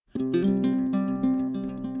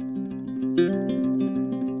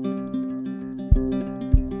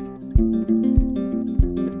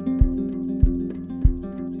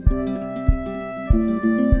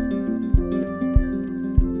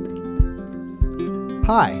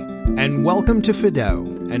Hi, and welcome to Fido,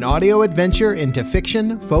 an audio adventure into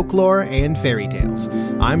fiction, folklore, and fairy tales.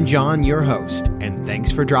 I'm John, your host, and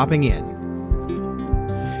thanks for dropping in.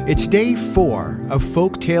 It's day 4 of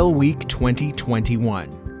Folktale Week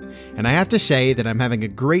 2021, and I have to say that I'm having a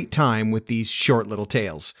great time with these short little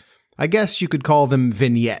tales. I guess you could call them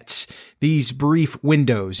vignettes, these brief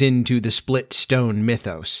windows into the split stone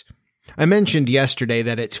mythos. I mentioned yesterday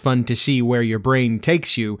that it's fun to see where your brain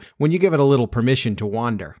takes you when you give it a little permission to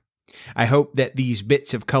wander. I hope that these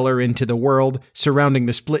bits of color into the world surrounding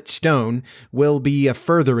the split stone will be a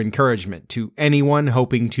further encouragement to anyone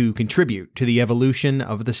hoping to contribute to the evolution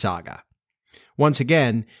of the saga. Once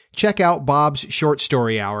again, check out Bob's Short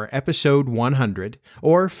Story Hour episode 100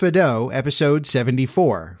 or Fido episode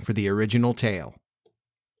 74 for the original tale.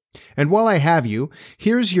 And while I have you,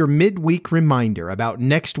 here's your midweek reminder about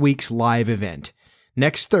next week's live event.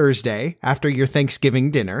 Next Thursday, after your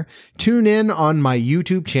Thanksgiving dinner, tune in on my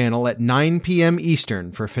YouTube channel at 9 p.m.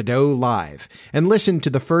 Eastern for Fido Live, and listen to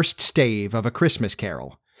the first stave of A Christmas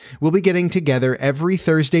Carol. We'll be getting together every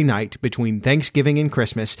Thursday night between Thanksgiving and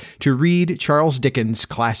Christmas to read Charles Dickens'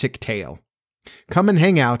 classic tale. Come and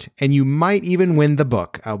hang out, and you might even win the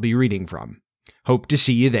book I'll be reading from. Hope to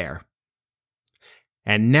see you there.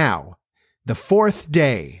 And now, the 4th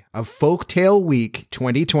day of Folktale Week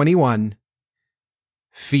 2021,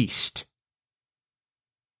 Feast.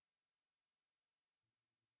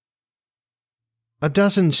 A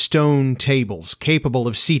dozen stone tables capable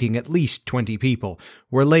of seating at least 20 people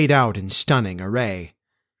were laid out in stunning array.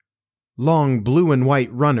 Long blue and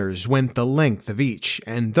white runners went the length of each,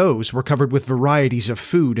 and those were covered with varieties of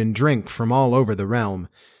food and drink from all over the realm.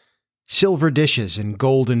 Silver dishes and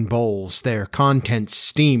golden bowls, their contents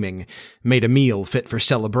steaming, made a meal fit for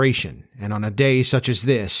celebration, and on a day such as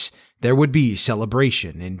this, there would be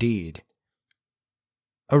celebration indeed.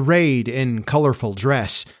 Arrayed in colorful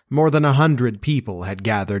dress, more than 100 people had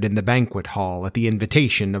gathered in the banquet hall at the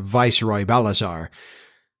invitation of Viceroy Balazar.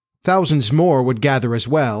 Thousands more would gather as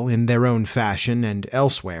well, in their own fashion and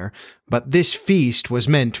elsewhere, but this feast was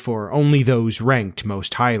meant for only those ranked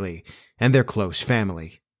most highly, and their close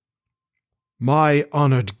family. "My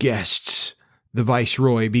honored guests," the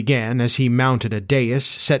Viceroy began as he mounted a dais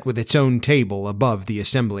set with its own table above the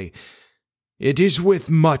assembly, "it is with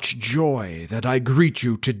much joy that I greet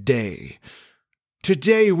you today.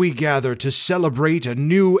 Today we gather to celebrate a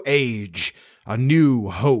new age, a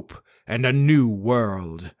new hope, and a new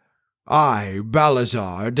world. I,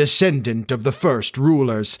 Balazar, descendant of the first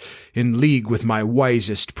rulers, in league with my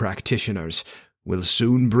wisest practitioners, will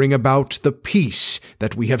soon bring about the peace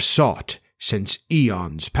that we have sought since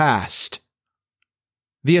eons past."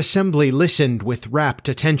 The assembly listened with rapt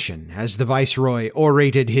attention as the Viceroy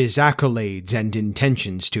orated his accolades and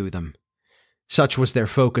intentions to them. Such was their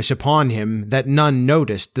focus upon him that none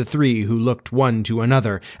noticed the three who looked one to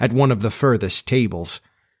another at one of the furthest tables.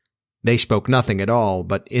 They spoke nothing at all,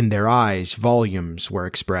 but in their eyes volumes were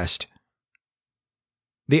expressed.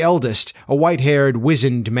 The eldest, a white-haired,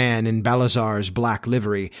 wizened man in Balazar's black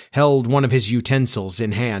livery, held one of his utensils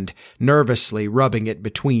in hand, nervously rubbing it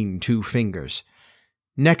between 2 fingers.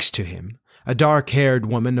 Next to him, a dark-haired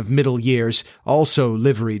woman of middle years, also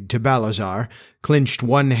liveried to Balazar, clenched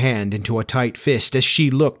one hand into a tight fist as she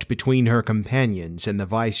looked between her companions and the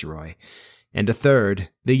Viceroy, and a third,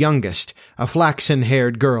 the youngest, a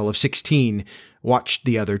flaxen-haired girl of 16, watched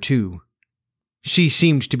the other two. She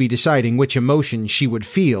seemed to be deciding which emotion she would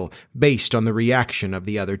feel based on the reaction of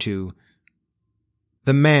the other two.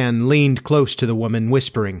 The man leaned close to the woman,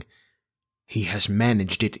 whispering, "He has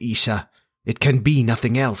managed it, Issa. It can be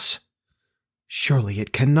nothing else." "Surely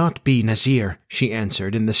it cannot be, Nazir," she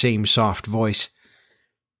answered in the same soft voice.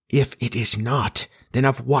 "If it is not, then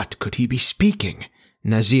of what could he be speaking?"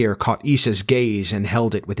 Nazir caught Issa's gaze and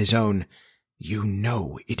held it with his own. "You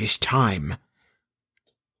know it is time."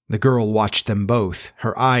 The girl watched them both,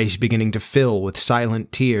 her eyes beginning to fill with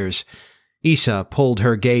silent tears. Issa pulled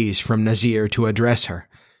her gaze from Nazir to address her.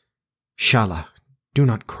 "Shala, do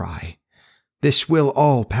not cry. This will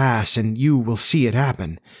all pass, and you will see it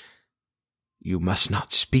happen." "You must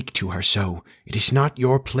not speak to her so. It is not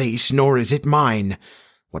your place, nor is it mine.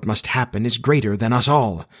 What must happen is greater than us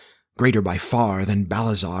all, greater by far than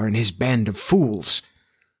Balazar and his band of fools."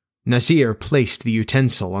 Nazir placed the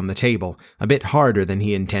utensil on the table, a bit harder than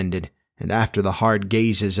he intended, and after the hard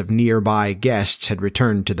gazes of nearby guests had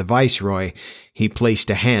returned to the Viceroy, he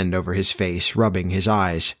placed a hand over his face, rubbing his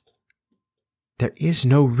eyes. "There is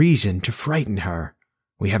no reason to frighten her.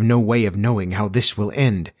 We have no way of knowing how this will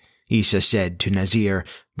end," Issa said to Nazir,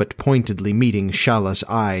 but pointedly meeting Shala's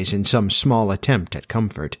eyes in some small attempt at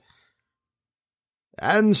comfort.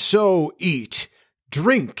 "And so eat,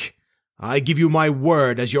 Drink! I give you my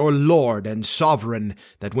word as your lord and sovereign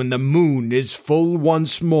that when the moon is full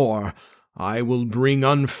once more, I will bring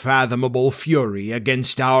unfathomable fury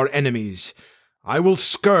against our enemies. I will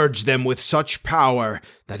scourge them with such power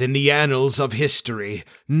that in the annals of history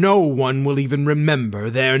no one will even remember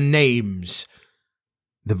their names."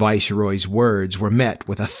 The Viceroy's words were met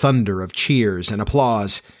with a thunder of cheers and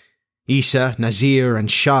applause. Issa, Nazir, and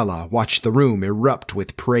Shala watched the room erupt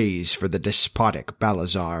with praise for the despotic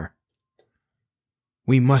Balazar.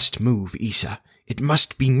 "We must move, Issa. It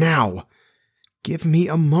must be now." "Give me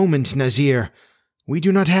a moment, Nazir. We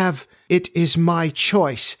do not have—" "It is my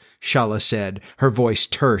choice," Shala said, her voice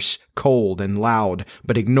terse, cold, and loud,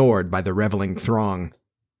 but ignored by the reveling throng.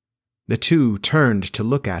 The two turned to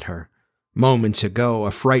look at her. Moments ago,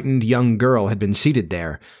 a frightened young girl had been seated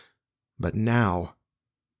there, but now—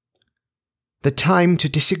 "The time to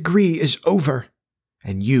disagree is over,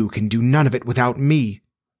 and you can do none of it without me,"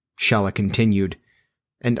 Shala continued.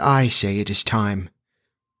 "And I say it is time."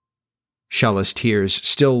 Shala's tears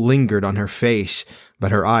still lingered on her face,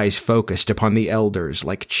 but her eyes focused upon the elders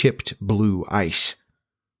like chipped blue ice.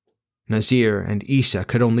 Nazir and Issa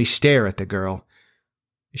could only stare at the girl.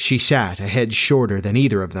 She sat a head shorter than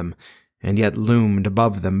either of them, and yet loomed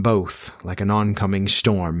above them both like an oncoming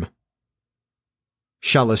storm.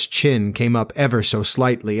 Shala's chin came up ever so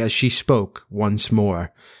slightly as she spoke once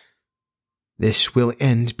more. "This will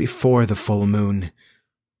end before the full moon.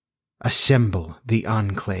 Assemble the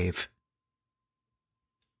Enclave."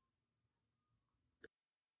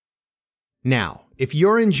 Now, if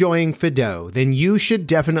you're enjoying Fido, then you should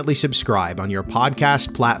definitely subscribe on your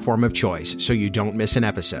podcast platform of choice so you don't miss an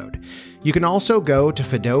episode. You can also go to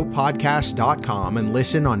fidopodcast.com and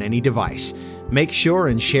listen on any device. Make sure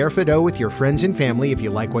and share Fido with your friends and family if you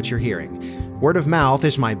like what you're hearing. Word of mouth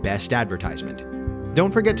is my best advertisement.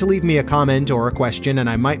 Don't forget to leave me a comment or a question, and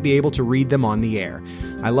I might be able to read them on the air.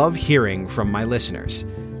 I love hearing from my listeners.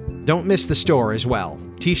 Don't miss the store as well.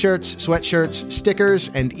 T-shirts, sweatshirts,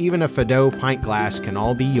 stickers, and even a Fido pint glass can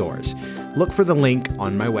all be yours. Look for the link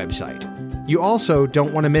on my website. You also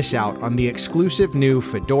don't want to miss out on the exclusive new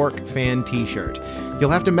Fedork fan t-shirt.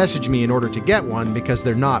 You'll have to message me in order to get one because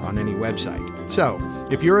they're not on any website. So,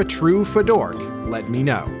 if you're a true Fedork, let me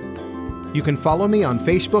know. You can follow me on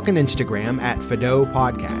Facebook and Instagram at Fido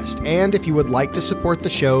Podcast, and if you would like to support the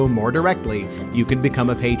show more directly, you can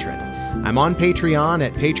become a patron. I'm on Patreon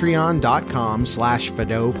at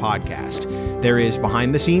patreon.com/Fido Podcast. There is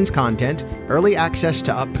behind-the-scenes content, early access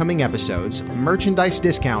to upcoming episodes, merchandise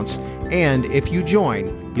discounts, and if you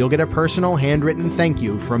join, you'll get a personal handwritten thank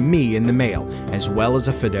you from me in the mail, as well as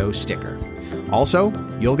a Fido sticker. Also,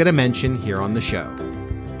 you'll get a mention here on the show.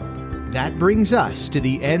 That brings us to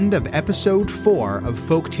the end of Episode 4 of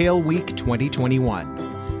Folktale Week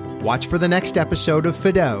 2021. Watch for the next episode of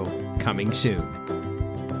Fido coming soon.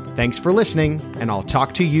 Thanks for listening, and I'll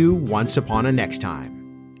talk to you once upon a next time.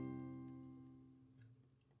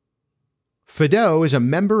 Fido is a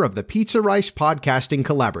member of the Pizza Rice Podcasting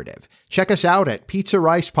Collaborative. Check us out at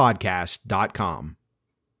pizzaricepodcast.com.